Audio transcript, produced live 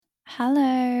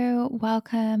Hello,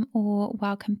 welcome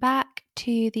back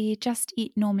to the Just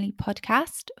Eat Normally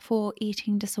podcast for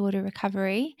eating disorder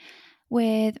recovery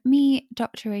with me,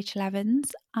 Dr. Rachel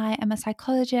Evans. I am a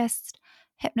psychologist,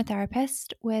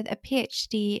 hypnotherapist with a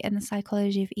PhD in the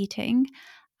psychology of eating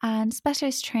and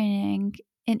specialist training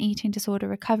in eating disorder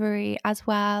recovery, as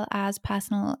well as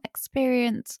personal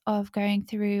experience of going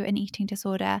through an eating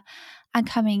disorder and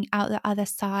coming out the other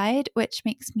side, which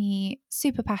makes me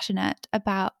super passionate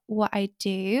about what I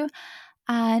do.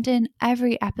 And in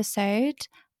every episode,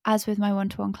 as with my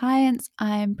one-to-one clients,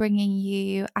 I'm bringing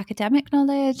you academic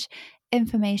knowledge,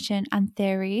 information, and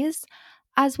theories,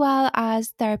 as well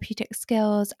as therapeutic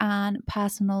skills and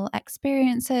personal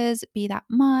experiences, be that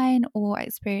mine or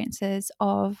experiences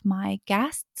of my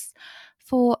guests,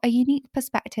 for a unique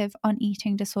perspective on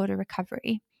eating disorder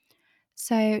recovery.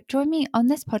 So, join me on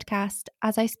this podcast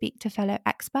as I speak to fellow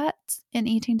experts in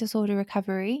eating disorder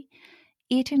recovery,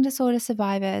 eating disorder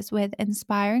survivors with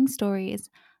inspiring stories,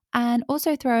 and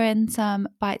also throw in some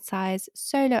bite sized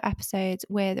solo episodes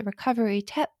with recovery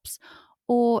tips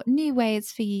or new ways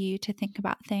for you to think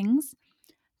about things.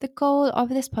 The goal of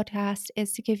this podcast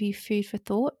is to give you food for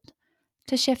thought,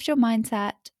 to shift your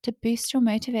mindset, to boost your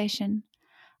motivation,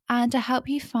 and to help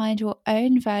you find your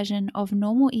own version of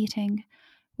normal eating,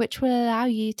 which will allow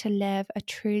you to live a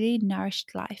truly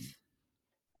nourished life.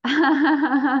 We're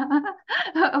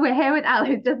here with Elle,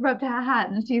 who's just rubbed her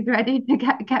hands. She's ready to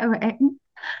get going.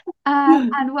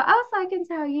 And what else I can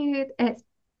tell you,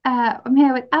 I'm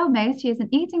here with Elle Mace. She is an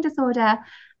eating disorder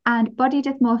and body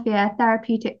dysmorphia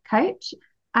therapeutic coach,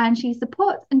 and she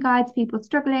supports and guides people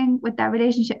struggling with their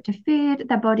relationship to food,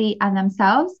 their body, and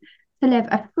themselves to live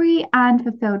a free and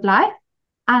fulfilled life.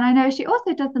 And I know she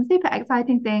also does some super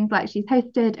exciting things, like she's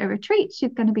hosted a retreat.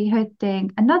 She's going to be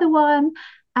hosting another one.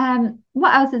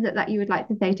 What else is it that you would like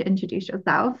to say to introduce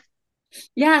yourself?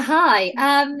 Yeah, hi.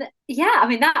 I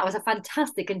mean that was a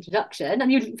fantastic introduction,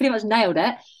 and you pretty much nailed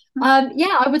it.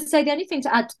 Yeah, I would say the only thing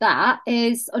to add to that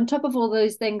is on top of all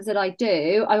those things that I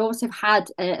do, I also have had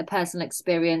a personal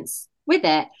experience with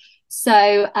it.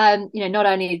 So, not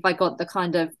only have I got the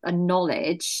kind of a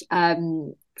knowledge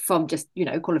from just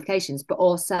qualifications, but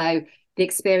also the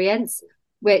experience,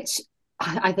 which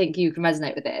I think you can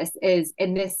resonate with this, is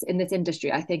in this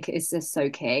industry. I think it is just so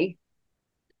key.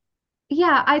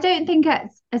 Yeah, I don't think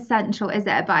it's essential, is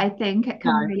it? But I think it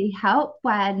can No. really help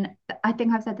when I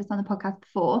think I've said this on the podcast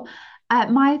before.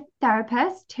 My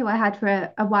therapist, who I had for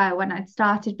a while when I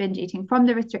started binge eating from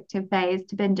the restrictive phase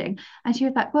to binging, and she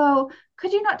was like, "Well,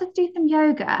 could you not just do some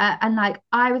yoga?" And like,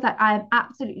 I was like, I am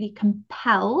absolutely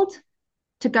compelled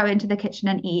to go into the kitchen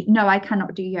and eat. No, I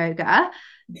cannot do yoga.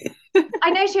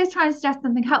 I know she was trying to suggest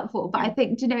something helpful, but I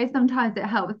think, sometimes it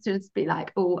helps to just be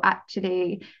like, oh,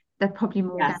 actually, there's probably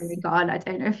more Yes. going on. I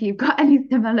don't know if you've got any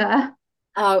similar.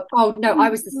 Oh no, I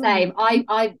was the same.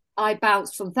 I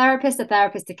bounced from therapist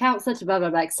to counselor to blah blah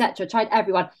blah, etc. Tried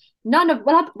everyone. None of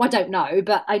I don't know,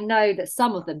 but I know that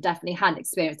some of them definitely hadn't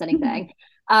experienced anything.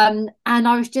 And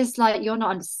I was just like, you're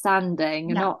not understanding.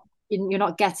 You're Yeah.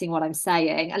 not getting what I'm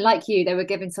saying. And like you, they were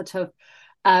giving sort of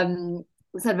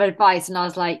advice, and I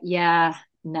was like, yeah,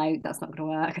 no, that's not going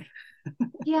to work.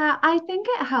 Yeah, I think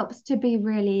it helps to be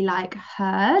really like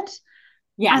heard.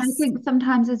 And I Yes. think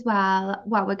sometimes as well,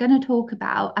 we're going to talk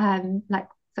about like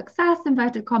success,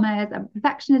 inverted commas, and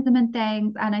perfectionism and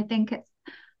things. And I think it's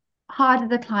hard as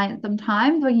a client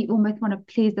sometimes when you almost want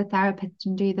to please the therapist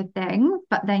and do the things,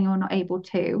 but then you're not able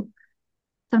to.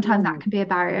 Sometimes that Mm, can be a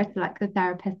barrier to like the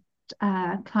therapist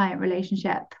client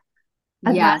relationship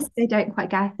as well. yes. If they don't quite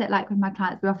get it, like with my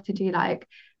clients, we often do like,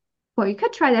 well, you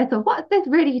could try this, or what's this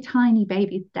really tiny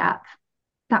baby step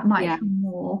that might Yeah. feel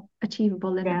more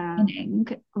achievable in the Yeah. beginning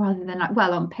rather than like,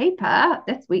 well, on paper,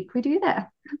 this week we do this.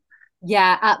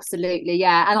 Yeah, absolutely.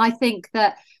 Yeah. And I think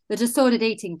that the disordered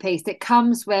eating piece, it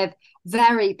comes with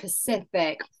very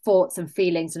specific thoughts and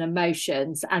feelings and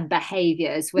emotions and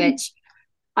behaviors, which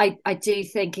I do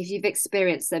think if you've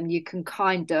experienced them, you can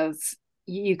kind of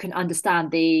you can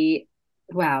understand the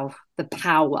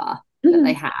power that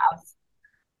they have.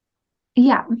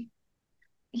 Yeah,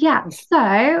 yeah.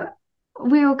 So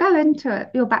we will go into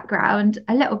your background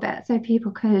a little bit so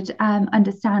people could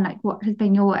understand like what has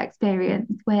been your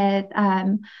experience with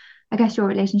I guess your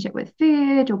relationship with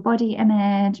food or body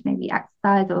image, maybe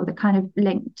exercise or the kind of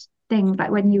linked things like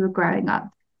when you were growing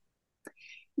up.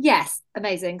 Yes,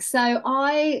 amazing. So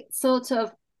I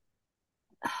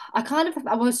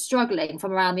was struggling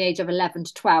from around the age of 11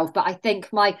 to 12, but I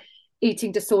think my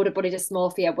eating disorder body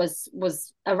dysmorphia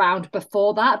was around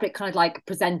before that, but it kind of like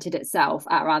presented itself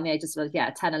at around the age of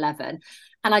 10, 11.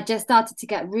 And I just started to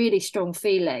get really strong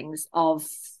feelings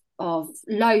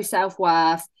low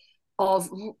self-worth, of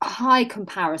high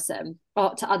comparison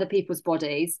to other people's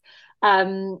bodies.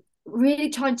 Really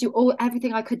trying to do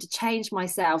everything I could to change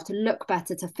myself, to look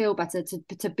better, to feel better,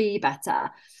 to be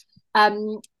better.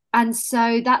 And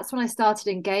so that's when I started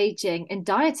engaging in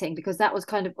dieting, because that was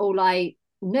kind of all I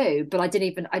knew, but I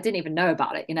didn't even know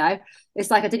about it, you know. It's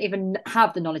like I didn't even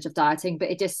have the knowledge of dieting, but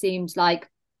it just seemed like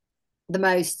the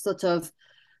most sort of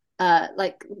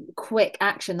like quick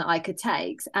action that I could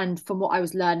take, and from what I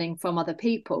was learning from other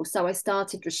people. So I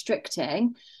started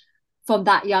restricting from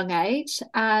that young age,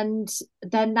 and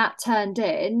then that turned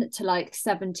into like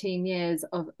 17 years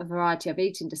of a variety of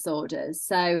eating disorders.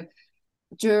 So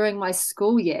during my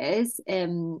school years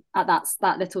at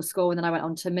that little school, and then I went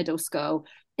on to middle school,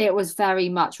 it was very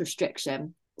much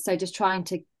restriction, so just trying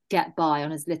to get by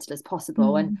on as little as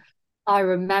possible. And I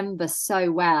remember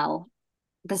so well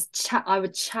I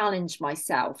would challenge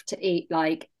myself to eat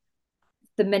like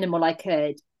the minimal I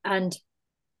could. And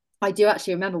I do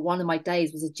actually remember one of my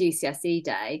days was a GCSE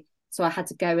day, so I had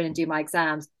to go in and do my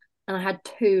exams, and I had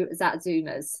 2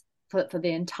 Zatzumas for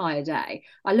the entire day.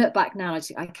 I look back now and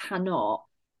I cannot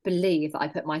believe that I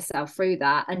put myself through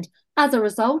that. And as a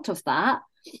result of that,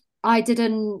 I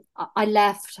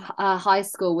left high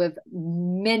school with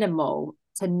minimal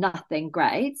to nothing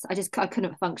grades. I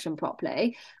couldn't function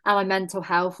properly, and my mental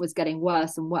health was getting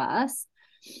worse and worse.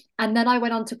 And then I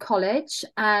went on to college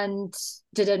and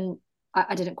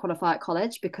I didn't qualify at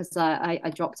college because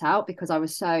I dropped out, because I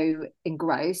was so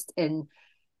engrossed in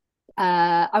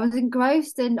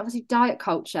obviously diet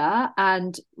culture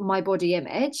and my body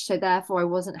image. So therefore I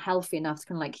wasn't healthy enough to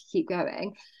kind of like keep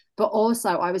going. But also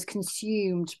I was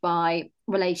consumed by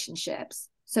relationships.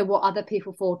 So what other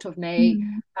people thought of me,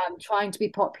 trying to be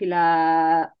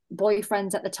popular,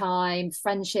 boyfriends at the time,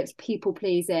 friendships, people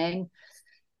pleasing.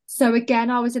 So again,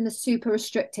 I was in the super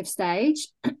restrictive stage.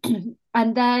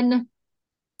 And then,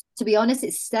 to be honest,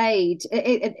 it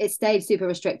stayed super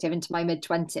restrictive into my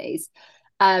mid-20s.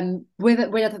 With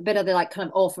a bit of the like kind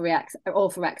of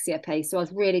orthorexia piece. So I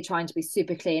was really trying to be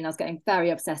super clean. I was getting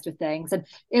very obsessed with things, and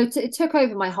it took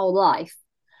over my whole life.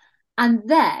 And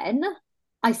then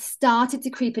I started to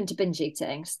creep into binge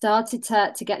eating, started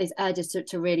to get these urges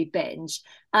to really binge.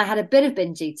 I had a bit of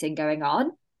binge eating going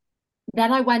on.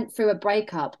 Then I went through a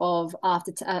breakup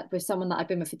with someone that I've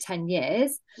been with for 10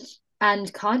 years.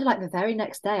 And kind of like the very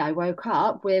next day, I woke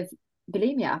up with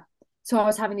bulimia. So I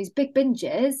was having these big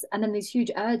binges and then these huge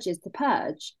urges to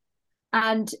purge.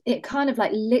 And it kind of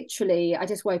like literally, I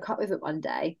just woke up with it one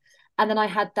day. And then I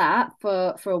had that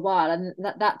for a while. And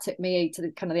that took me to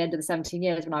the kind of the end of the 17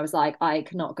 years when I was like, I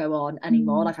cannot go on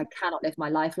anymore. Like I cannot live my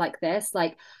life like this.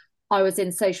 Like I was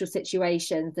in social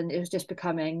situations and it was just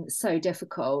becoming so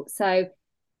difficult. So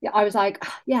yeah, I was like,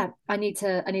 yeah, I need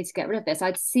to get rid of this.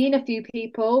 I'd seen a few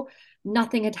people,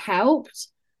 nothing had helped.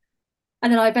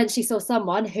 And then I eventually saw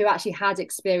someone who actually had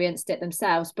experienced it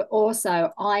themselves, but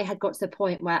also I had got to the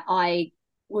point where I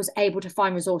was able to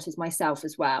find resources myself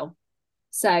as well.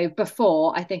 So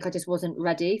before, I think I just wasn't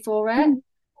ready for it.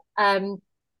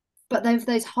 But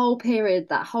that whole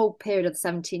period of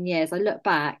 17 years, I look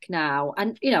back now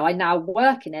and, you know, I now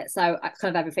work in it. So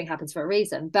kind of everything happens for a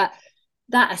reason. But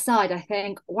that aside, I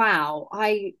think, wow,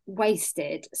 I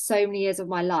wasted so many years of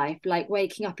my life, like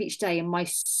waking up each day and my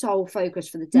sole focus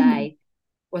for the day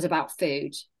was about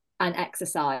food and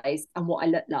exercise and what I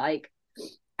looked like.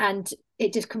 And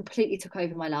it just completely took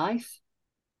over my life.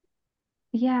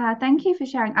 Yeah, thank you for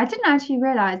sharing. I didn't actually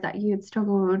realize that you had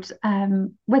struggled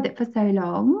with it for so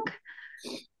long.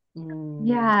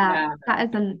 Yeah, that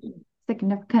is a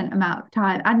significant amount of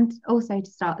time. And also to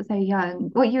start so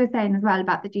young. What you were saying as well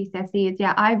about the GCSEs,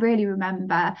 yeah, I really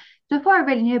remember before I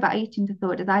really knew about eating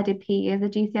disorders, I did PE as a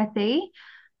GCSE.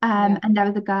 And there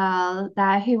was a girl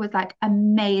there who was like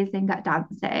amazing at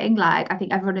dancing. Like I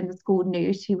think everyone in the school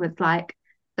knew she was like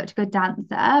such a good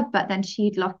dancer, but then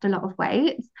she'd lost a lot of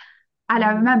weight. And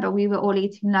I remember we were all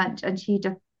eating lunch and she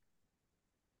just,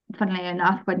 funnily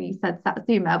enough, when you said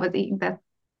Satsuma, was eating this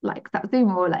like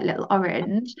Satsuma or like little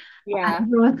orange. Yeah. And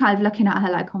everyone was kind of looking at her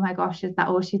like, oh my gosh, is that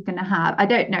all she's going to have? I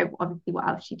don't know, obviously, what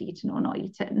else she'd eaten or not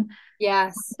eaten.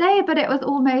 Yes. But it was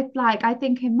almost like, I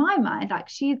think in my mind, like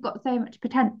she's got so much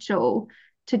potential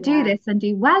to do this and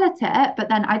do well at it. But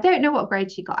then I don't know what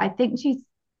grade she got. I think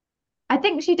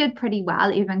she did pretty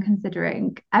well, even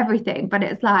considering everything. But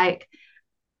it's like,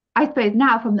 I suppose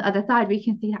now from the other side, we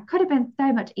can see that could have been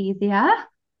so much easier.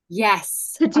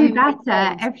 Yes. To do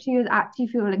better if she was actually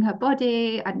fueling her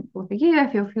body, and or for you,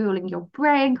 if you're fueling your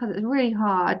brain, because it's really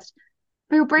hard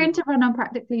for your brain to run on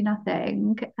practically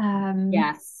nothing.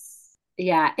 Yes.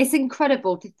 Yeah, it's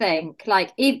incredible to think.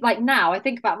 Like, even like now, I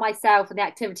think about myself and the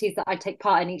activities that I take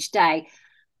part in each day.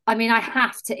 I mean, I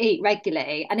have to eat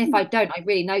regularly, and if I don't, I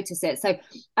really notice it. So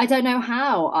I don't know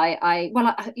how I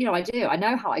do. I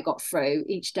know how I got through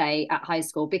each day at high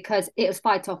school because it was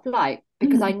fight or flight.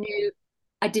 Because I Mhm. knew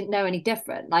I didn't know any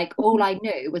different. Like all I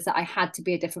knew was that I had to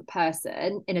be a different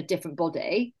person in a different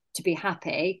body to be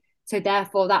happy. So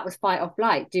therefore, that was fight or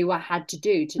flight. Do what I had to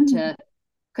do Mhm.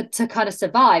 to kind of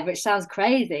survive, which sounds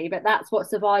crazy, but that's what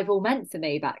survival meant for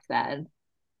me back then.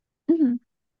 Mhm.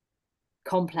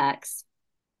 Complex.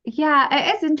 Yeah,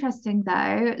 it is interesting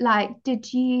though. Like,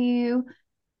 did you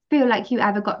feel like you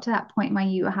ever got to that point where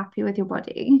you were happy with your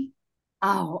body?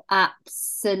 Oh,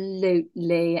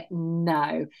 absolutely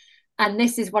no. And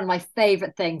this is one of my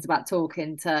favorite things about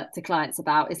talking to clients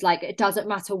about is like it doesn't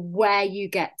matter where you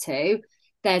get to,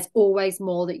 there's always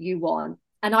more that you want.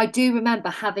 And I do remember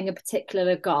having a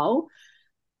particular goal.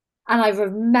 And I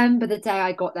remember the day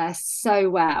I got there so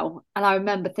well. And I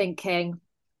remember thinking,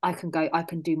 I can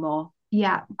do more.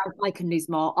 Yeah. I can lose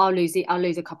more. I'll lose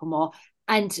a couple more.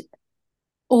 And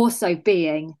also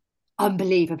being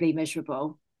unbelievably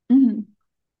miserable. Mhm.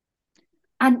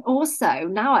 And also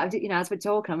now, as we're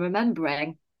talking, I'm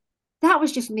remembering that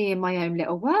was just me in my own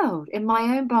little world, in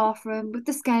my own bathroom with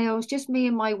the scales, just me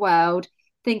in my world,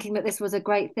 thinking that this was a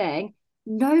great thing.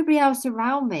 Nobody else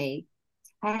around me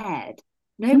cared.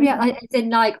 Nobody else, Mhm. as in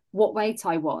like what weight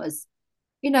I was.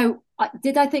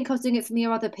 Did I think I was doing it for me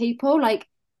or other people? Like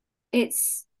it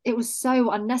was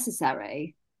so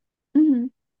unnecessary. Mhm.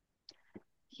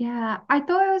 Yeah, I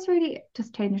thought it was really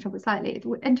just changing the topic slightly. It's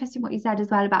interesting what you said as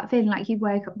well about feeling like you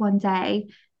woke up one day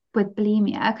with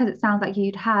bulimia because it sounds like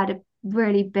you'd had a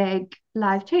really big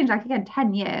life change. Like again,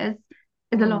 10 years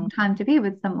is a long Mm, time to be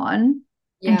with someone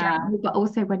in yeah, general, but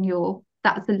also when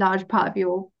that's a large part of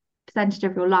your percentage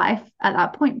of your life at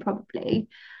that point, probably.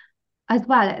 As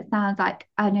well, it sounds like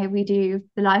I know we do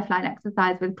the lifeline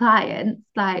exercise with clients.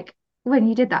 Like when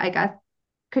you did that, I guess,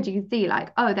 could you see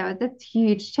like, oh, there was this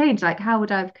huge change? Like, how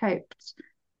would I have coped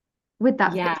with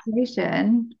that yeah,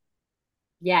 situation?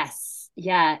 yes,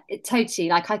 yeah. It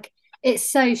totally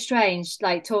it's so strange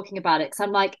like talking about it because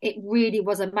I'm like it really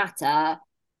was a matter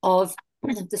of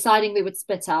deciding we would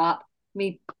split up,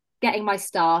 me getting my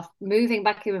stuff, moving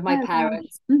back in with my Oh gosh.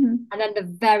 parents, Hmm. and then the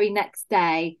very next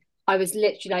day I was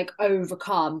literally like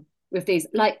overcome with these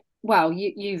like well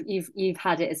you've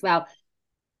had it as well.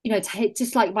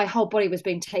 Just like my whole body was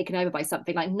being taken over by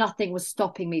something, like nothing was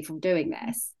stopping me from doing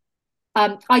this.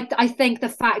 I think the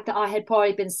fact that I had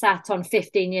probably been sat on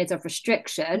 15 years of Yeah.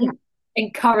 restriction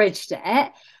encouraged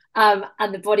it.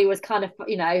 And the body was kind of,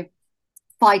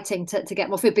 fighting to get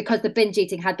more food because the binge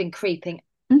eating had Hmm.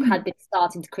 been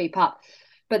starting to creep up.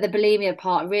 But the bulimia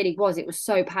part really it was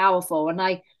so powerful. And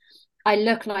I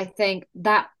look and I think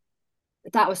that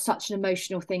was such an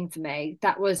emotional thing for me.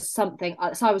 That was something,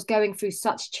 so I was going through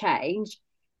such change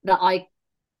that I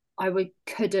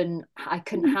couldn't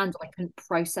handle, I couldn't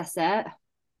process it.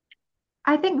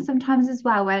 I think sometimes as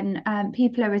well when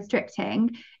people are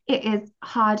restricting, it is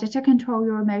harder to control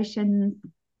your emotions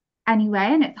anyway,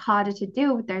 and it's harder to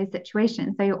deal with those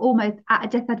situations. So you're almost at a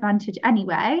disadvantage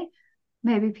anyway.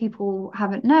 Maybe people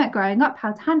haven't learned growing up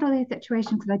how to handle these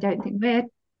situations because I don't think we're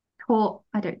taught.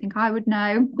 I don't think I would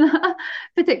know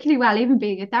particularly well. Even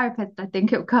being a therapist, I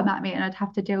think it would come at me and I'd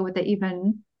have to deal with it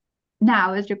even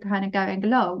now as you're kind of going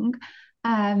along.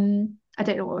 I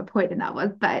don't know what my point in that was,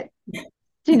 but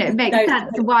it makes No,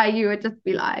 sense why you would just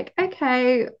be like,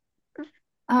 okay,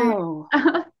 food.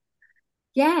 oh,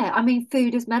 yeah. I mean,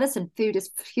 food is medicine, food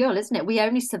is fuel, isn't it? We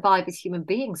only survive as human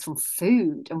beings from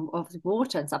food and obviously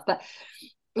water and stuff. But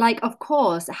like, of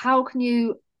course, how can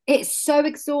you? It's so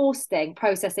exhausting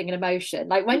processing an emotion.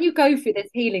 Like when you go through this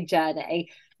healing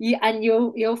journey,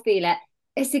 you'll feel it.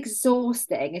 It's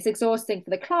exhausting. It's exhausting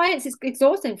for the clients. It's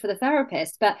exhausting for the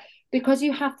therapist. But because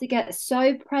you have to get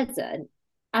so present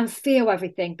and feel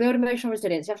everything, build emotional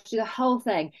resilience, you have to do the whole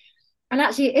thing. And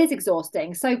actually, it is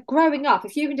exhausting. So, growing up,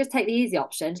 if you can just take the easy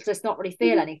option, just not really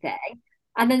feel anything,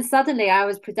 and then suddenly I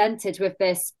was presented with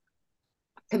this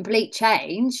complete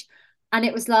change, and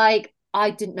it was like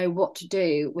I didn't know what to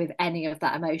do with any of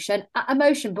that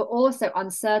emotion, but also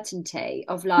uncertainty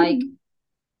of like Mhm.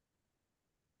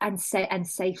 and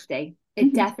safety. It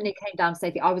Mhm. definitely came down to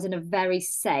safety. I was in a very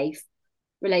safe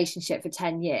relationship for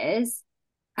 10 years,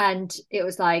 and it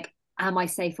was like, am I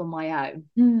safe on my own?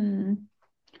 Hmm.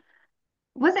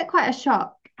 Was it quite a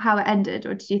shock how it ended,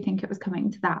 or did you think it was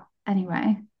coming to that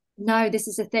anyway? No, this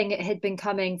is a thing. It had been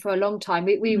coming for a long time.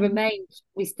 Mhm.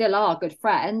 We still are good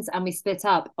friends, and we split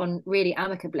up on really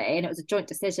amicably, and it was a joint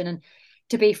decision. And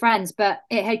to be friends. But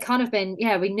it had kind of been,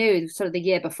 we knew sort of the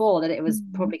year before that it was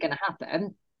probably going to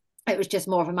happen. It was just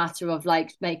more of a matter of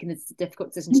like making this difficult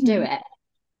decision to do it.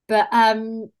 But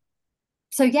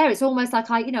so yeah, it's almost like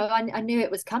I knew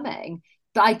it was coming.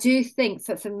 But I do think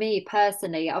for me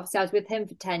personally, obviously I was with him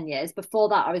for 10 years. Before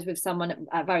that, I was with someone at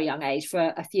a very young age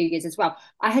for a few years as well.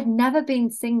 I had never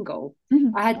been single.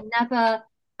 I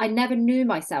never knew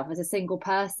myself as a single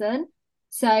person.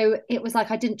 So it was like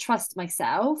I didn't trust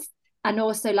myself. And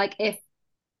also like if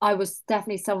I was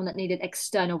definitely someone that needed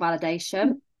external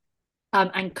validation.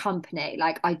 And company.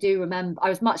 Like I do remember I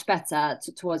was much better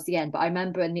towards the end, but I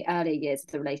remember in the earlier years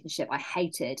of the relationship I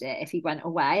hated it if he went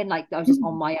away, and like I was just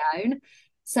on my own.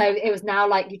 So it was now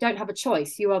like you don't have a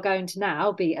choice, you are going to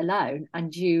now be alone,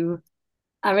 and you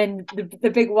are in the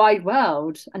big wide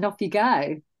world, and off you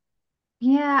go.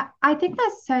 Yeah, I think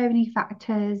there's so many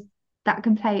factors that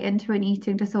can play into an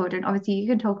eating disorder, and obviously you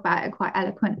can talk about it quite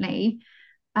eloquently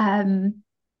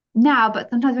now, but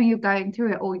sometimes when you're going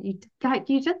through it all, you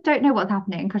just don't know what's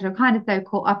happening because you're kind of so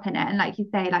caught up in it. And like you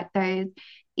say, like those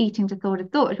eating disorder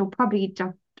thoughts, you'll probably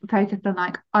just focus on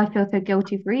like, I feel so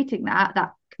guilty for eating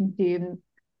that consumes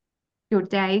your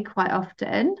day quite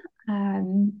often.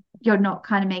 You're not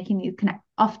kind of making these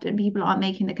often people aren't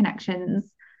making the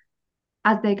connections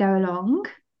as they go along.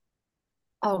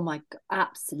 Oh my God,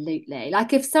 absolutely.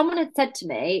 Like if someone had said to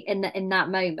me in that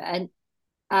moment,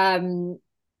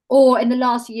 or in the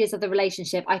last few years of the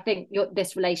relationship, I think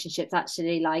this relationship's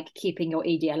actually like keeping your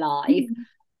ED alive.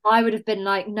 I would have been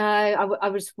like, no, I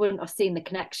just wouldn't have seen the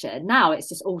connection. Now it's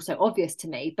just also obvious to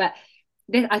me. But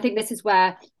I think this is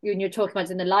where when you're talking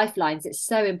about in the lifelines, it's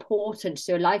so important to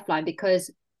do a lifeline because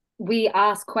we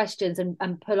ask questions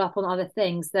and pull up on other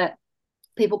things that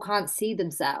people can't see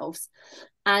themselves.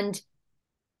 And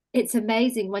it's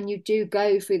amazing when you do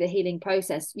go through the healing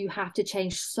process, you have to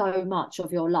change so much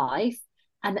of your life,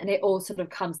 and then it all sort of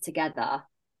comes together.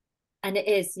 And it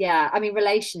is, I mean,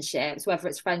 relationships, whether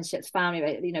it's friendships,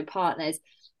 family, partners,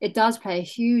 it does play a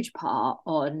huge part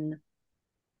on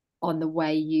the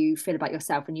way you feel about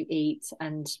yourself when you eat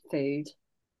and food.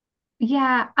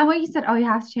 Yeah, and when you said, "Oh, you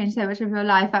have to change so much of your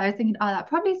life," I was thinking, "Oh, that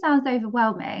probably sounds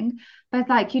overwhelming," but it's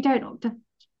like you don't just,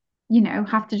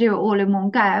 have to do it all in one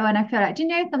go. And I feel like, do you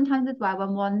know, sometimes as well,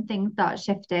 when one thing starts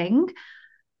shifting,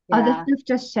 other Yeah. stuff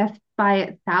just shifts by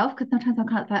itself. Because sometimes I'm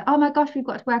kind of like, "Oh my gosh, we've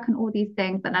got to work on all these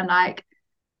things," and I'm like,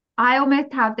 I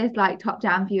almost have this like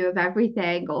top-down view of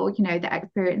everything, or the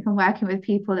experience from working with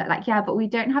people that like, yeah, but we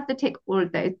don't have to tick all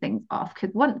of those things off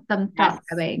because once some start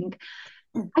Yes. going,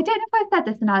 I don't know if I said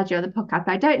this analogy on the podcast.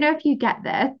 I don't know if you get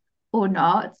this or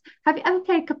not. Have you ever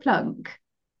played Kaplunk?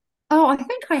 Oh, I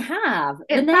think I have. The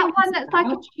It's name that one that's like a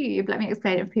rings tube. Let me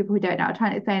explain it for people who don't know. I'll try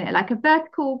and explain it. Like a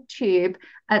vertical tube.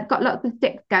 It's got lots of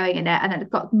sticks going in it, and then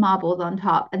it's got marbles on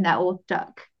top, and they're all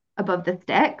stuck above the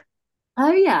sticks. a bell.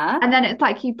 Oh yeah. And then it's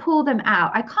like you pull them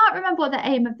out. I can't remember what the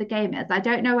aim of the game is. I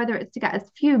don't know whether it's to get as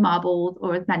few marbles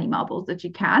or as many marbles as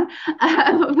you can.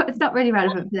 But it's not really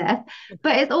relevant for this.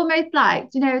 But it's almost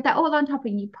like, they're all on top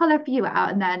and you pull a few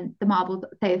out, and then the marbles,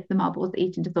 say it's the marbles, the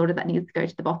eating disorder that needs to go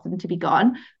to the bottom to be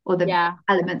gone, or the Yeah.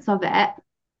 elements of it.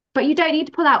 But you don't need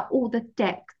to pull out all the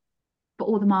sticks, but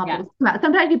all the Yeah. marbles come out.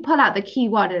 Sometimes you pull out the key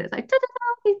one and it's like,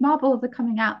 these marbles are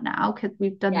coming out now because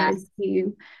we've done those Yes.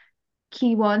 few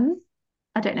key ones.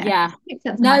 I don't know. Yeah. Makes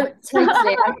sense in my No,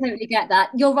 totally. I totally get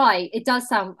that. You're right. It does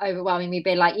sound overwhelming, me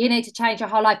being like, you need to change your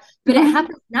whole life. But it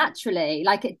happens naturally.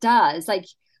 Like it does. Like,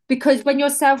 because when your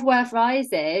self-worth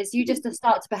rises, you just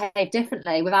start to behave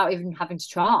differently without even having to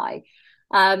try.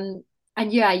 And I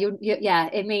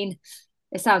mean,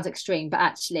 it sounds extreme, but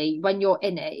actually when you're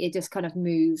in it, it just kind of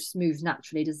moves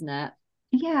naturally, doesn't it?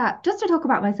 Yeah, just to talk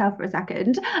about myself for a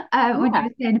second, when you Yeah. were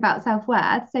saying about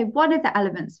self-worth. So one of the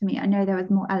elements for me, I know there was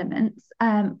more elements,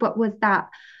 but was that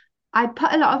I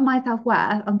put a lot of my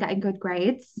self-worth on getting good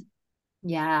grades.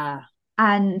 Yeah.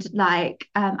 And like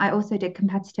I also did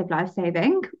competitive life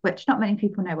saving, which not many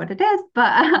people know what it is,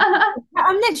 but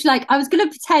I'm literally like, I was going to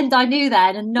pretend I knew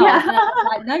then and yeah. not. And I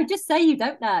was like, no, just say you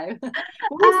don't know.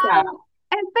 What is that?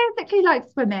 It's basically like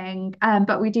swimming,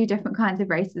 but we do different kinds of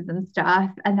races and stuff.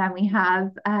 And then we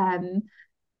have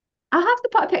I'll have to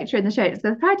put a picture in the show notes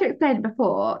because I've tried to explain it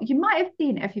before. You might have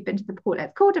seen it if you've been to the pool.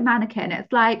 It's called a mannequin.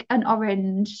 It's like an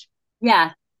orange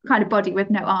Yeah. kind of body with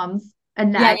no arms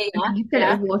and Yeah. legs. Yeah. And Yeah. then you fill it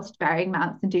Yeah. with water to varying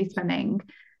amounts and do swimming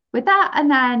with that.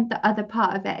 And then the other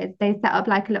part of it is they set up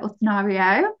like a little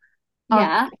scenario of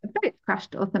Yeah. a boat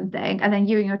crashed or something. And then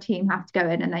you and your team have to go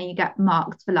in and then you get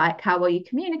marks for like how well you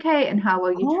communicate and how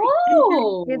well you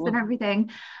treat injuries and Oh, everything.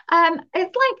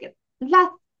 It's like less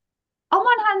on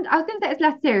one hand, I was going to say it's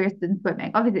less serious than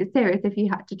swimming. Obviously, it's serious if you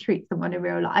had to treat someone in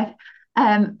real life.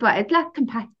 But it's less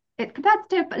competitive. It's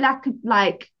competitive, but less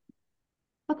like,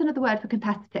 what's another word for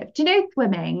competitive? Do you know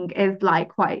swimming is like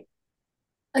quite,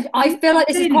 I feel like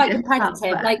this is explaining quite this competitive.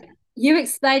 self-worth. Like you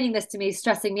explaining this to me is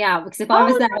stressing me out because if I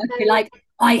was Oh there, I'd be like,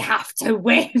 I have to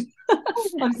win. no.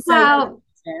 I'm so Well,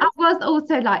 I competitive. was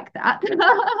also like that.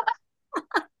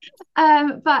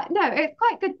 But no, it's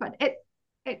quite good fun. It's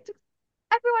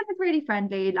everyone is really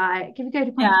friendly. Like if you go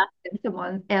to competition, Yeah,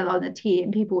 someone's ill on the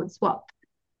team, people would swap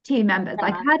team members.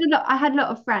 Like yeah, I had a lot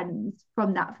of friends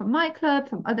from that, from my club,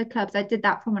 from other clubs. I did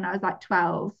that from when I was like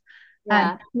 12,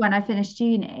 yeah, when I finished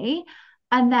uni.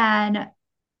 And then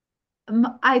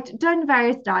I'd done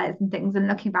various diets and things, and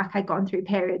looking back, I'd gone through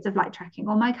periods of like tracking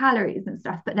all my calories and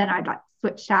stuff, but then I'd like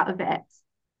switched out of it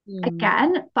mm,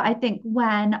 again. But I think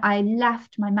when I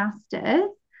left my master's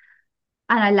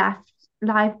and I left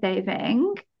life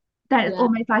saving, then it's yeah,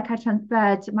 almost like I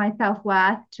transferred my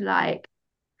self-worth to like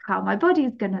how my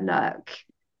body's gonna look,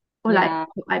 or like yeah,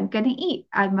 what I'm gonna eat.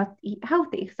 I must eat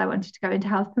healthy because I wanted to go into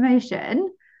health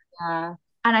promotion. yeah,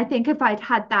 And I think if I'd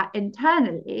had that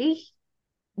internally,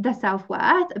 the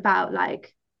self-worth about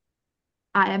like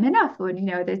I am enough, or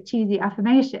those cheesy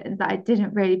affirmations that I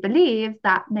didn't really believe,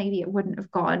 that maybe it wouldn't have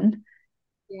gone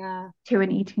yeah, to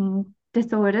an eating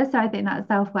disorder. So I think that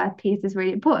self-worth piece is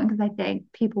really important, because I think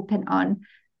people pin on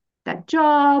their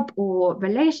job or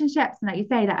relationships, and like you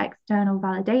say, that external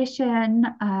validation.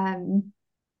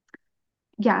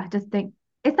 Yeah, just think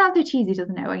it sounds so cheesy,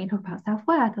 doesn't it, when you talk about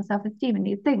self-worth or self-esteem and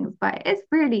these things, but it's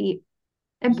really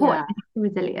important yeah. for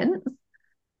resilience.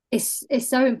 It's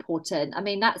so important. I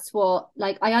mean, that's what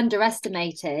like I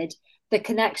underestimated the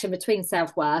connection between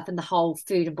self-worth and the whole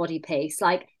food and body piece.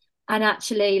 Like, and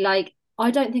actually, like,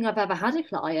 I don't think I've ever had a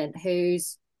client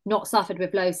who's not suffered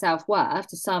with low self-worth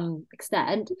to some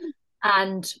extent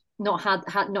and not had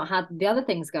the other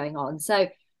things going on. So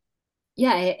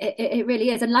yeah, it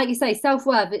really is. And like you say,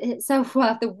 self-worth,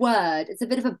 the word, it's a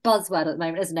bit of a buzzword at the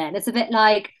moment, isn't it? And it's a bit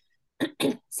like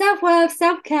self-worth,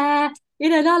 self-care,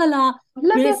 la la la.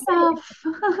 Love But it's yourself.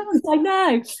 I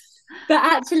know. But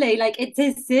actually, like it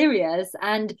is serious.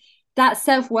 And that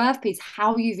self-worth piece,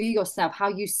 how you view yourself, how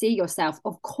you see yourself,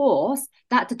 of course,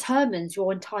 that determines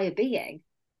your entire being.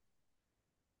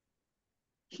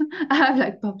 I'm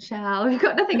like, bombshell, we've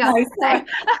got nothing else No, to sorry. say.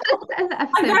 I'm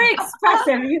Episode. very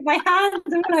expressive. My hands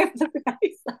all over the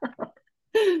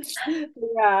place.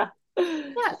 Yeah.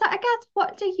 Yeah, so I guess,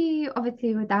 what do you,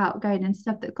 obviously without going into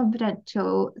stuff that's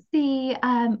confidential, see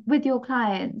with your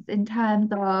clients in terms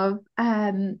of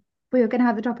we were going to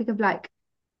have the topic of like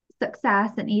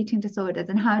success and eating disorders,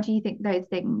 and how do you think those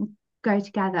things go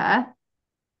together?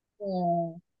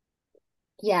 Yeah.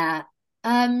 Yeah.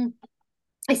 Um,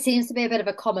 it seems to be a bit of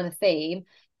a common theme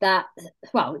that,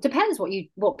 well, it depends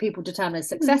what people determine as Mhm.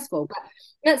 successful, but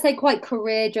let's say quite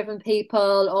career driven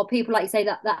people, or people like you say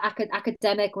that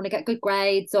academic want to get good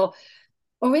grades, or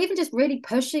even just really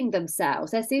pushing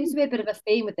themselves. There seems to be a bit of a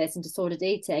theme with this in disordered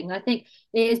eating, and I think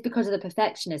it is because of the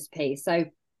perfectionist piece. So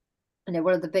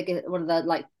one of the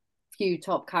like few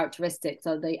top characteristics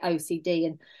of the OCD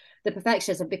and the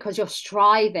perfectionism, because you're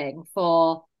striving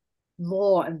for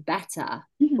more and better,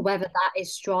 Mhm. whether that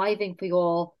is striving for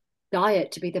your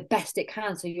diet to be the best it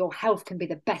can so your health can be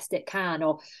the best it can,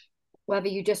 or whether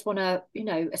you just want to,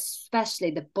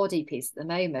 especially the body piece at the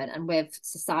moment and with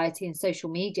society and social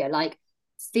media, like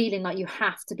feeling like you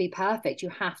have to be perfect, you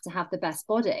have to have the best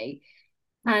body,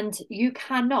 and you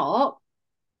cannot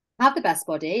have the best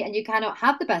body and you cannot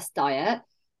have the best diet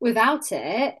without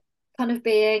it kind of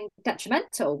being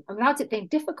detrimental and without it being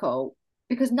difficult,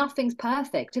 because nothing's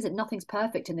perfect, is it? Nothing's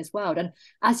perfect in this world, and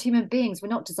as human beings we're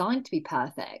not designed to be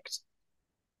perfect.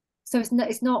 So it's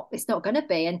not going to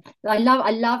be. And I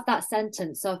love that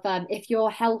sentence of if you're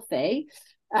healthy,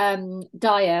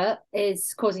 diet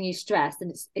is causing you stress,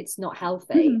 and it's not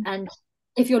healthy. Mhm. And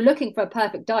if you're looking for a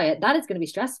perfect diet, that is going to be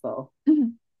stressful.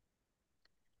 Mhm.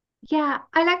 Yeah,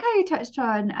 I like how you touched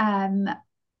on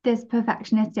this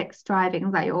perfectionistic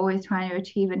striving that you're always trying to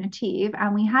achieve and achieve.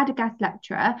 And we had a guest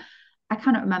lecturer, I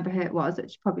cannot remember who it was, which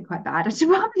is probably quite bad. I should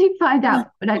probably find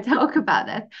out when I talk about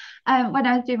this. When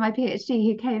I was doing my PhD,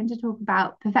 who came to talk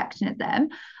about perfectionism.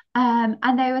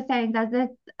 And they were saying there's this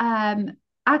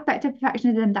aspect of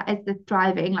perfectionism that is the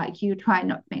striving, like you try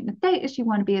not to make mistakes, you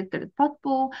want to be as good as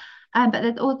possible. But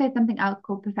there's also something else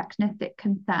called perfectionistic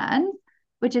concerns,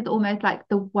 which is almost like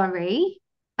the worry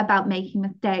about making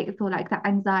mistakes, or like the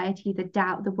anxiety, the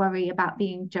doubt, the worry about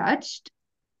being judged.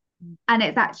 And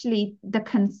it's actually the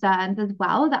concerns as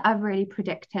well that are really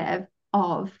predictive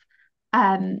of,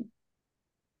 um,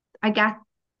 I guess,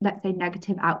 let's say,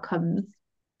 negative outcomes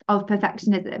of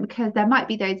perfectionism, because there might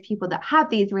be those people that have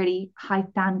these really high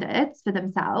standards for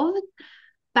themselves,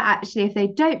 but actually if they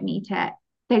don't meet it,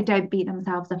 they don't beat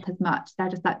themselves up as much. They're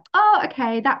just like, oh,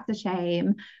 okay, that's a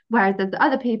shame. Whereas there's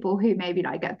other people who maybe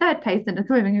like get third place in a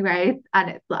swimming race and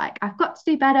it's like, I've got to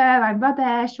do better, I'm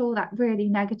rubbish, all that really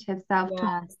negative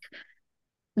self-talk. Yes.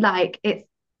 Like it's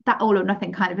that all or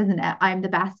nothing kind of, isn't it? I'm the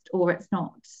best or it's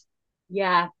not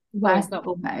Yeah. Or worth it's it, not.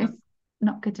 almost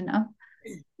not good enough.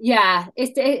 Yeah,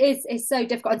 it's so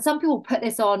difficult, and some people put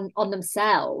this on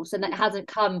themselves, and it hasn't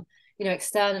come,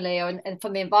 externally or and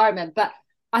from the environment. But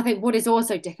I think what is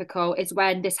also difficult is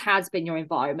when this has been your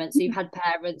environment. So you've had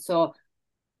parents or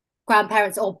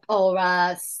grandparents or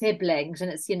siblings,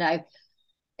 and it's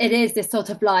it is this sort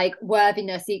of like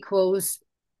worthiness equals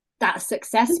that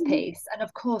success piece. And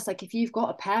of course, like if you've got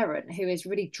a parent who is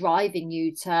really driving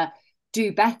you to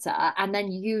do better and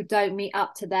then you don't meet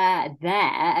up to their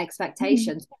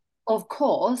expectations, of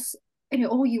course,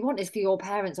 all you want is for your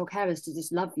parents or carers to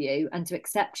just love you and to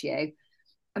accept you.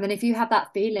 And then if you have that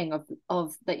feeling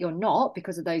of that you're not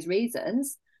because of those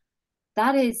reasons,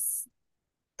 that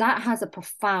has a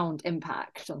profound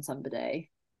impact on somebody.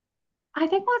 I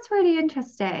think what's really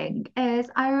interesting is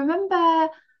I remember,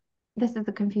 this is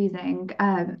a confusing, it's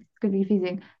going to be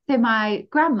confusing. So my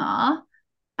grandma,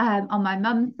 on my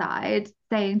mum's side,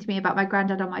 saying to me about my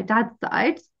granddad on my dad's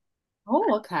side,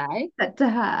 Oh, okay. but to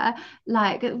her,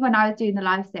 like when I was doing the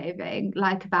life saving,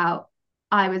 like about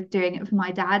I was doing it for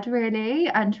my dad really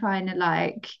and trying to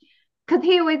like, because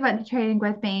he always went to training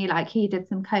with me, like he did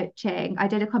some coaching. I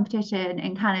did a competition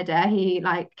in Canada. He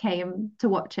like came to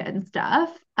watch it and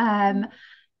stuff.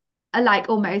 Like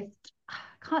almost, I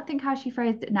can't think how she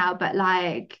phrased it now, but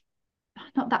like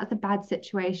not that's a bad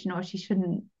situation or she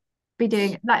shouldn't be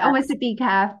doing it, like almost Yes. to be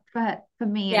careful for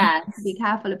me and to be Yes.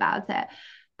 careful about it.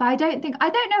 But I don't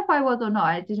know if I was or not.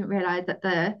 I didn't realize at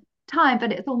the time,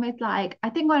 but it's almost like I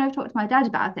think when I've talked to my dad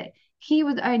about it, he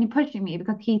was only pushing me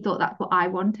because he thought that's what I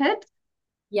wanted.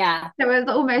 Yeah. So it was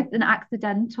almost an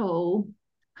accidental,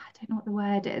 I don't know what the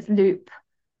word is, loop.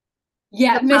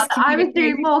 Yeah. Somehow that I was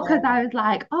doing more because Miscommunication. I was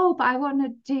like, oh, but I want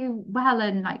to do well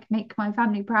and like make my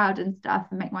family proud and stuff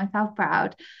and make myself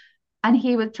proud. And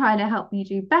he was trying to help me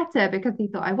do better because he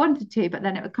thought I wanted to, but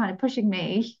then it was kind of pushing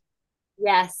me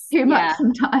Yes. too much Yeah.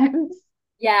 sometimes.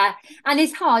 Yeah. And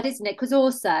it's hard, isn't it? Because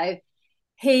also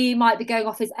he might be going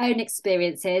off his own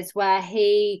experiences where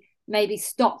he maybe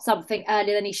stopped something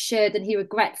earlier than he should and he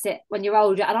regrets it when you're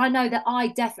older. And I know that I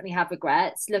definitely have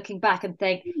regrets looking back and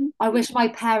think, I wish my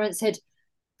parents had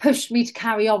pushed me to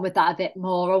carry on with that a bit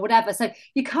more or whatever. So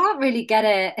you can't really get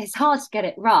it. It's hard to get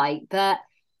it right. But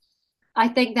I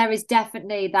think there is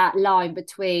definitely that line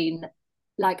between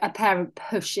like a parent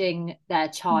pushing their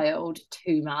child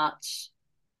too much.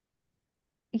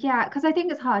 Yeah, because I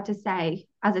think it's hard to say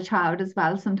as a child as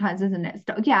well, sometimes, isn't it?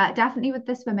 Yeah, definitely with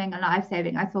the swimming and life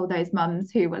saving, I saw those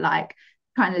mums who were like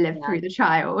trying to live Yeah. through the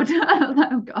child.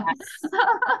 Oh God.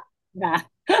 Yes.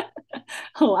 Yeah.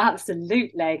 Oh,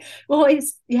 absolutely. Well,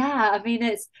 it's yeah. I mean,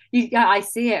 it's you. Yeah, I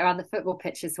see it around the football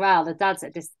pitch as well. The dads are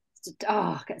just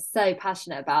get so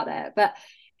passionate about it. But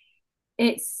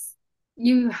it's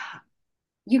you.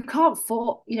 You can't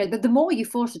force. The more you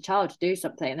force a child to do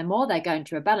something, the more they're going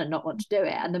to rebel and not want to do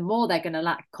it, and the more they're going to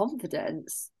lack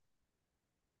confidence.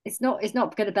 It's not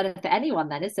going to benefit anyone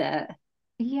then, is it?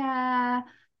 Yeah.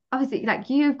 Obviously, like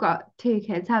you've got two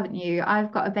kids, haven't you?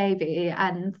 I've got a baby,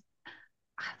 and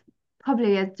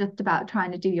probably is just about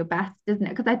trying to do your best, isn't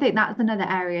it? Because I think that's another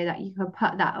area that you could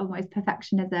put that almost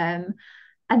perfectionism.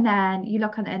 And then you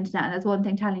look on the internet and there's one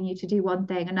thing telling you to do one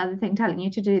thing, another thing telling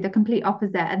you to do the complete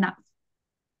opposite. And that's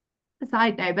a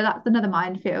side note, but that's another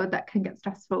minefield that can get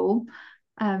stressful.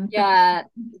 For Yeah,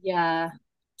 yeah,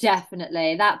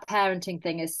 definitely. That parenting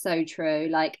thing is so true.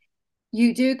 Like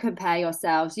you do compare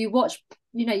yourselves. You watch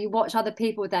other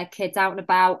people with their kids out and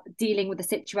about dealing with the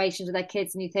situations with their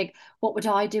kids, and you think, what would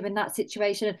I do in that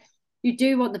situation? You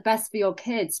do want the best for your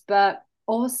kids, but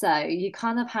also you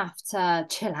kind of have to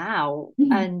chill out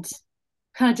and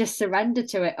kind of just surrender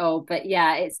to it all. But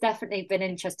yeah, it's definitely been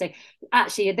interesting.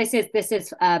 Actually, this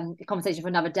is a conversation for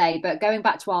another day. But going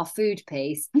back to our food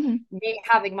piece, me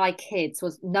having my kids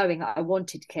was knowing that I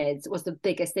wanted kids was the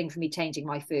biggest thing for me changing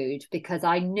my food, because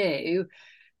I knew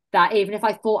that even if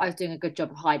I thought I was doing a good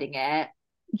job of hiding it,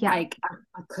 yeah. I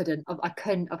couldn't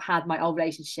have had my old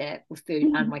relationship with food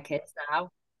and my kids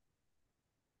now.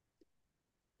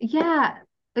 Yeah,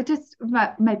 it just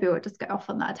maybe we'll just go off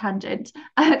on that tangent.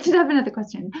 I did have another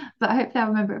question, but hopefully I'll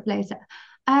remember it later.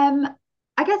 Um,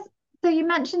 I guess so. You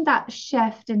mentioned that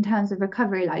shift in terms of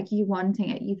recovery, like you wanting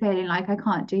it, you feeling like I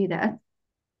can't do this.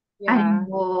 Yeah.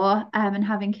 anymore, and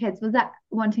having kids. Was that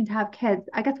wanting to have kids?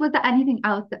 I guess, was there anything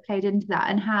else that played into that?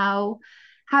 And how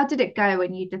did it go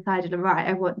when you decided, all right,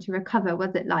 I want to recover?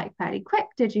 Was it like fairly quick?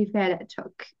 Did you feel it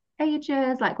took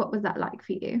ages? Like, what was that like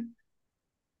for you?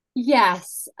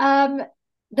 Yes.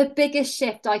 The biggest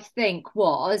shift I think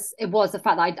was the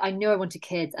fact that I knew I wanted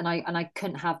kids and I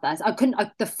couldn't have this.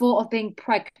 The thought of being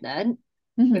pregnant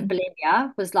with Mhm.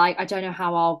 bulimia was like, I don't know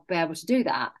how I'll be able to do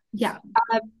that. Yeah.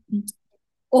 Um,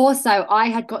 Also, I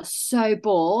had got so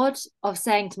bored of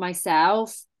saying to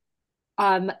myself,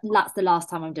 that's the last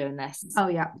time I'm doing this. Oh,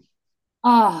 yeah.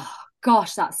 Oh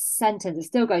gosh, that sentence, it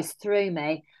still goes through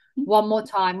me. One more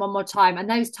time, one more time. And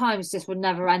those times just were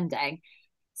never ending.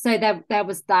 So there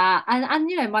was that. And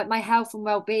you know, my health and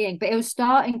well-being, but it was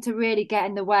starting to really get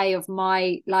in the way of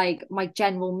my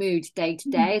general mood day to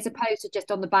Mhm. day, as opposed to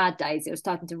just on the bad days. It was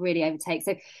starting to really overtake.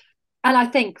 So and I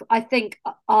think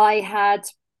I had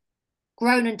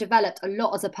grown and developed a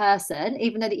lot as a person,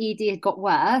 even though the ED had got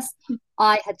worse.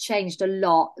 I had changed a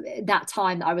lot that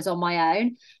time that I was on my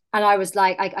own. And I was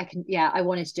like, I can, yeah, I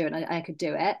wanted to do it. I could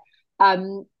do it.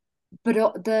 Um, but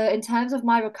in terms of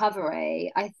my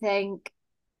recovery, I think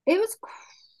it was,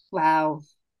 well,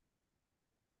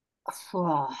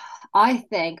 I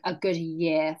think a good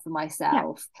year for Yeah.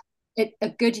 myself. A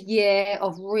good year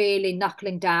of really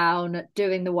knuckling down,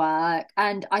 doing the work.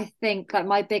 And I think like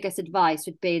my biggest advice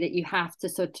would be that you have to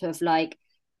sort of like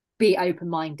be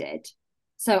open-minded.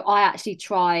 So I actually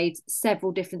tried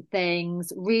several different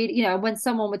things. Really, you know, when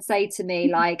someone would say to me,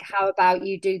 like, how about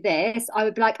you do this? I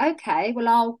would be like, okay, well,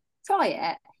 I'll try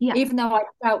it. Yeah. Even though I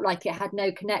felt like it had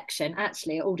no connection,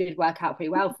 actually, it all did work out pretty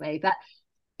well for me. But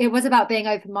it was about being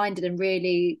open-minded and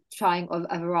really trying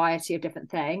a variety of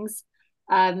different things.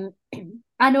 Um,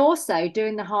 and also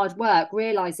doing the hard work,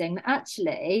 realizing that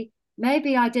actually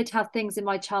maybe I did have things in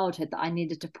my childhood that I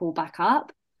needed to pull back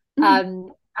up.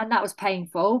 Mhm. And that was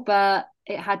painful, but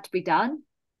it had to be done.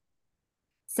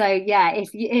 So yeah,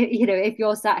 if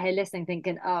you're sat here listening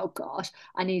thinking, oh gosh,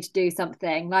 I need to do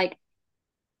something, like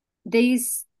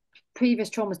these previous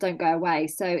traumas don't go away.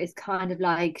 So it's kind of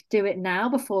like do it now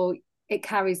before it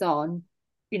carries on,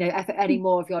 you know, any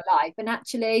more of your life. And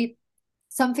actually,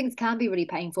 some things can be really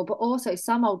painful, but also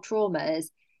some old traumas,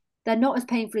 they're not as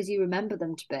painful as you remember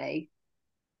them to be.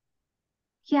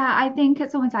 Yeah, I think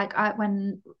it's almost like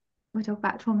when we talk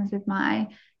about traumas with my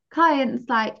clients,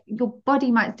 like your body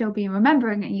might still be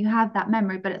remembering and you have that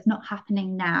memory, but it's not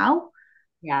happening now.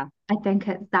 Yeah. I think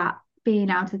it's that being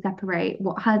able to separate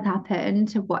what has happened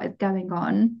to what is going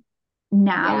on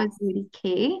now Yeah. is really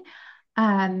key.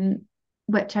 Um,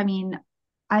 which I mean,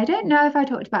 I don't know if I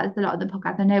talked about this a lot on the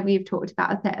podcast. I know we've talked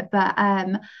about it, but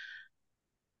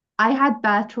I had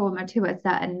birth trauma to a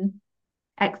certain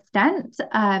extent,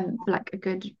 for like a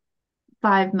good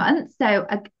 5 months. So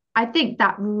I think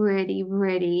that really,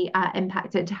 really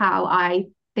impacted how I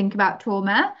think about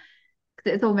trauma,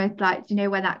 because it's almost like, you know,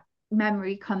 when that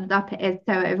memory comes up, it is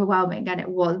so overwhelming, and it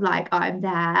was like I'm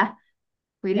there Yeah.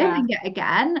 reliving it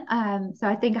again. So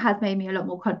I think it has made me a lot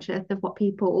more conscious of what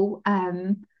people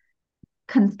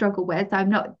can struggle with. So I'm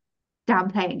not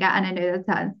downplaying it, and I know there's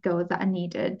certain skills that are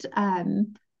needed,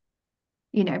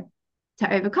 you know,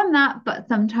 to overcome that. But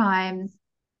sometimes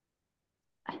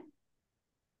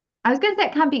I was going to say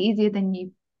it can be easier than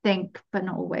you think, but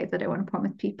not always. I don't want to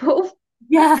promise people.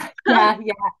 Yeah. Yeah.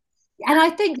 Yeah. And I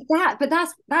think that, but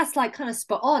that's like kind of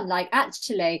spot on. Like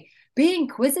actually be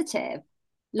inquisitive,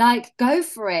 like go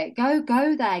for it, go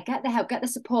there, get the help, get the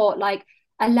support, like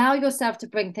allow yourself to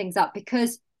bring things up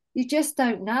because you just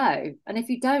don't know. And if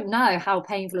you don't know how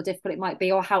painful or difficult it might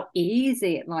be or how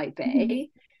easy it might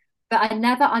be, but I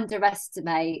never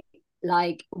underestimate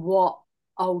like what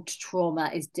old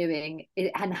trauma is doing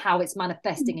and how it's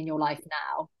manifesting in your life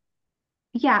now.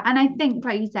 Yeah, and I think,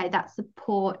 like you say, that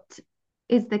support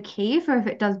is the key for if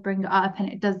it does bring it up and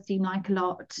it does seem like a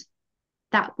lot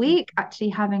that week, actually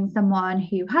having someone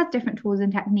who has different tools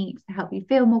and techniques to help you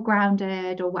feel more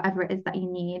grounded or whatever it is that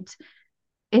you need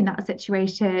in that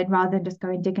situation, rather than just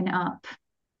going digging it up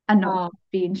and not Oh,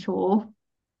 being sure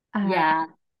uh, yeah,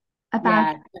 about.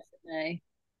 yeah, definitely.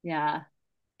 Yeah.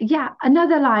 Yeah,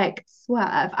 another like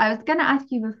swerve. I was going to ask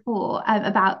you before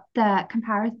about the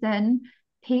comparison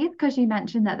piece, because you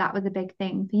mentioned that that was a big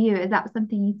thing for you. Is that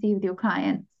something you see with your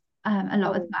clients a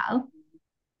lot as Oh, well?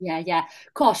 yeah, yeah.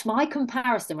 Gosh, my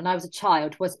comparison when I was a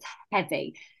child was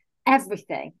heavy.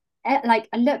 Everything. Like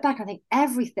I look back, I think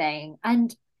everything.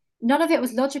 And none of it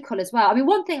was logical as well. I mean,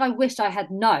 one thing I wish I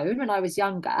had known when I was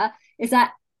younger is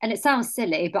that, and it sounds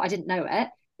silly, but I didn't know it,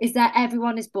 is that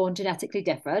everyone is born genetically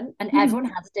different and Mhm. everyone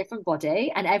has a different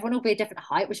body and everyone will be a different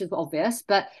height, which is obvious.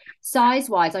 But size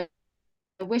wise, I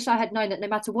wish I had known that no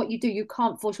matter what you do, you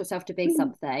can't force yourself to be Mhm.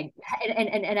 something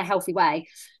in a healthy way.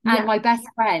 And Yeah. my best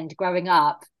friend growing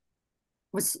up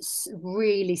was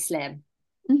really slim,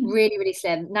 Mhm. really, really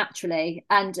slim naturally,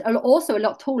 and also a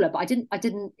lot taller. But I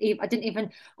didn't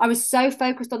even. I was so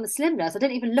focused on the slimness, I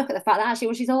didn't even look at the fact that actually,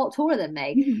 well, she's a lot taller than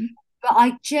me. Mhm. But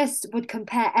I just would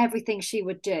compare everything she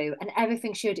would do and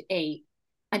everything she would eat,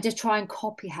 and just try and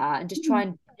copy her and just try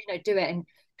Mhm. and do it and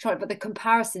try. But the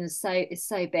comparison is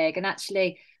so big, and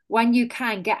actually, when you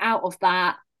can get out of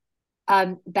that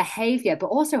behavior, but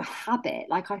also habit,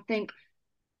 like I think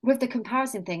with the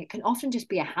comparison thing, it can often just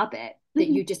be a habit that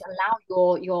Mhm. you just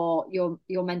allow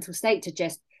your mental state to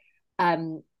just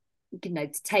um to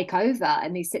take over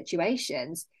in these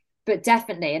situations. But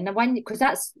definitely, and then because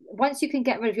that's once you can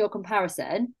get rid of your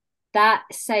comparison, that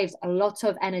saves a lot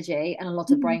of energy and a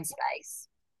lot of Mhm. brain space.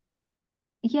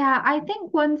 Yeah, I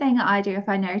think one thing that I do if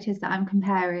I notice that I'm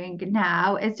comparing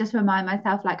now is just remind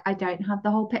myself like I don't have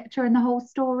the whole picture and the whole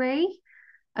story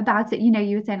about it. You know,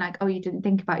 you were saying like, oh, you didn't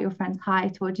think about your friend's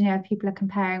height, or do you know if people are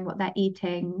comparing what they're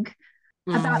eating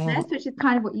about Mm. this, which is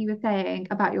kind of what you were saying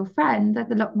about your friend.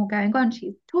 There's a lot more going on.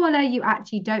 She's taller. You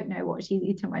actually don't know what she's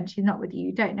eaten when she's not with you.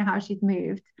 You don't know how she's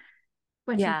moved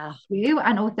when she's Yeah. with you.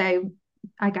 And also,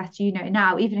 I guess you know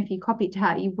now, even if you copied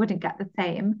her, you wouldn't get the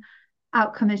same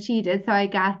outcome as she did. So I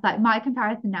guess like my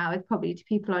comparison now is probably to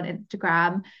people on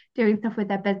Instagram doing stuff with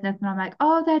their business, and I'm like,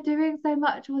 oh, they're doing so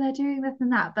much, or they're doing this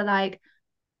and that. But like,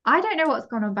 I don't know what's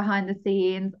gone on behind the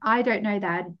scenes. I don't know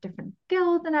their different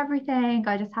skills and everything.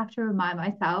 I just have to remind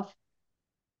myself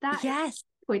that it's Yes.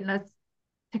 pointless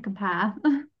to compare.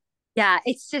 Yeah,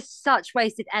 it's just such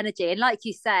wasted energy. And like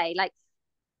you say, like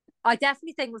I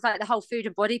definitely think with like the whole food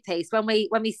and body piece, when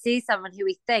we see someone who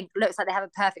we think looks like they have a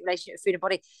perfect relationship with food and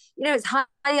body, it's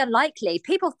highly unlikely.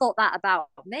 People thought that about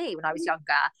me when I was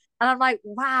younger. And I'm like,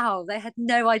 wow, they had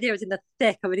no idea I was in the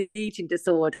thick of an eating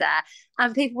disorder.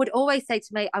 And people would always say to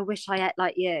me, I wish I ate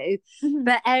like you. Mhm.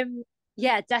 But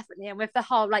yeah, definitely. And with the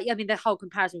whole, like, I mean, the whole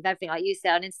comparison with everything, like you say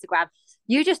on Instagram,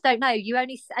 you just don't know. You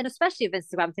only, and especially with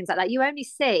Instagram, things like that, you only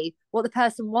see what the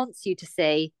person wants you to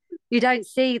see. You don't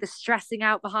see the stressing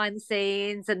out behind the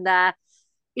scenes and and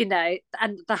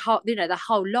the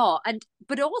whole lot. And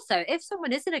but also, if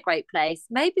someone is in a great place,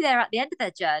 maybe they're at the end of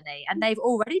their journey and they've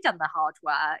already done the hard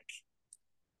work.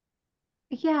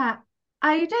 Yeah,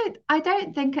 I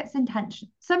don't think it's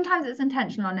intentional. Sometimes it's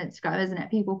intentional on Instagram, isn't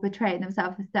it? People portraying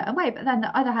themselves a certain way, but then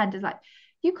the other hand is like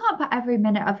you can't put every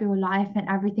minute of your life and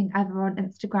everything ever on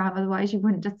Instagram, otherwise you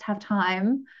wouldn't just have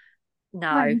time for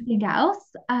No, anything else.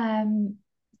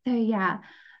 So yeah.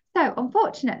 So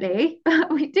unfortunately,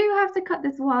 we do have to cut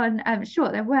this one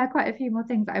short. There were quite a few more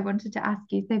things that I wanted to ask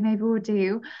you, so maybe we'll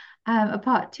do a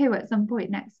part two at some point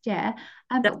next year.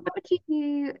 But what would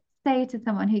you say to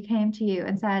someone who came to you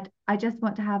and said, "I just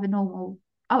want to have a normal,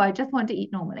 oh, I just want to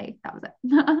eat normally." That was it.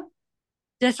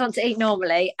 just want to eat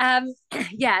normally.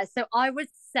 Yeah. So I would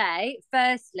say,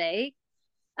 firstly,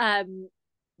 um,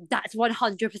 that's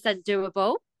 100%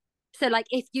 doable. So, like,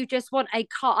 if you just want a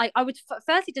car, I would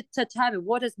firstly determine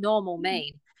what does normal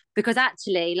mean, because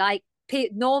actually, like,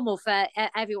 normal for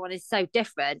everyone is so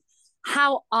different.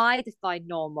 How I define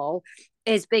normal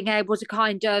is being able to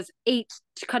kind of eat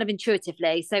kind of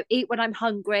intuitively. So, eat when I'm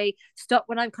hungry, stop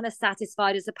when I'm kind of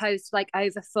satisfied, as opposed to like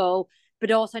over full, but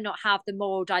also not have the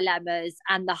moral dilemmas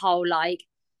and the whole like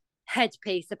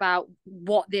headpiece about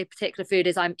what the particular food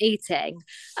is I'm eating.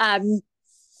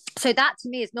 So that to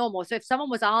me is normal. So if someone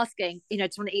was asking, do you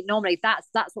want to eat normally, that's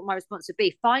what my response would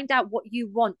be. Find out what you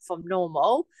want from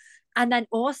normal, and then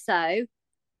also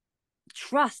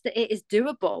trust that it is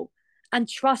doable, and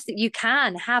trust that you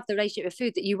can have the relationship with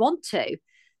food that you want to.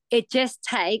 It just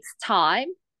takes time,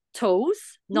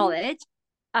 tools, knowledge,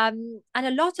 and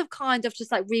a lot of kind of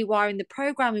just like rewiring the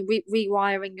programming,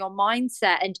 rewiring your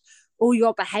mindset and all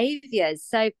your behaviors.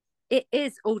 So it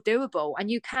is all doable,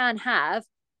 and you can have,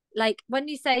 like, when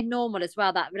you say normal as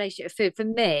well, that relationship with food, for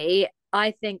me,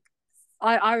 I think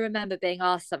I remember being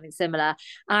asked something similar.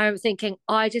 And I was thinking,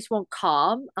 I just want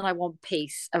calm and I want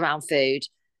peace around food.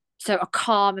 So a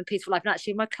calm and peaceful life. And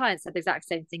actually, my client said the exact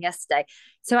same thing yesterday.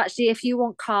 So actually, if you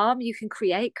want calm, you can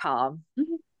create calm.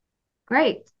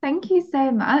 Great. Thank you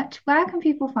so much. Where can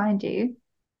people find you?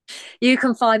 You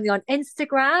can find me on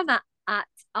Instagram at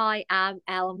I am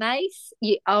Elle Mace.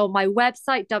 My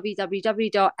website,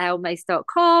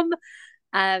 www.elmace.com.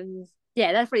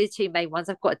 Yeah, that's really the two main ones.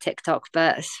 I've got a TikTok,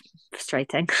 but it's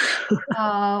frustrating.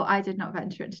 Oh, I did not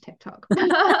venture into TikTok.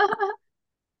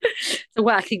 It's a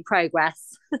work in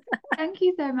progress. Thank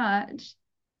you so much.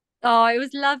 Oh, it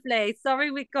was lovely.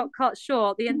 Sorry we got cut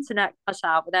short. The internet cut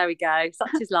out, but there we go.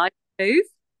 Such is life. Move.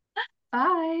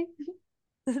 Bye.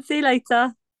 See you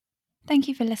later. Thank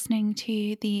you for listening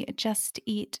to the Just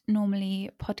Eat Normally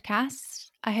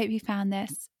podcast. I hope you found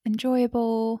this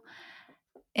enjoyable,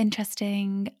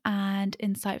 interesting, and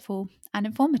insightful and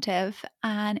informative.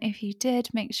 And if you did,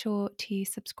 make sure to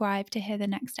subscribe to hear the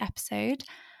next episode.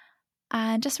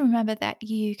 And just remember that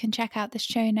you can check out the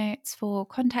show notes for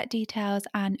contact details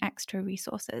and extra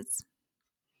resources.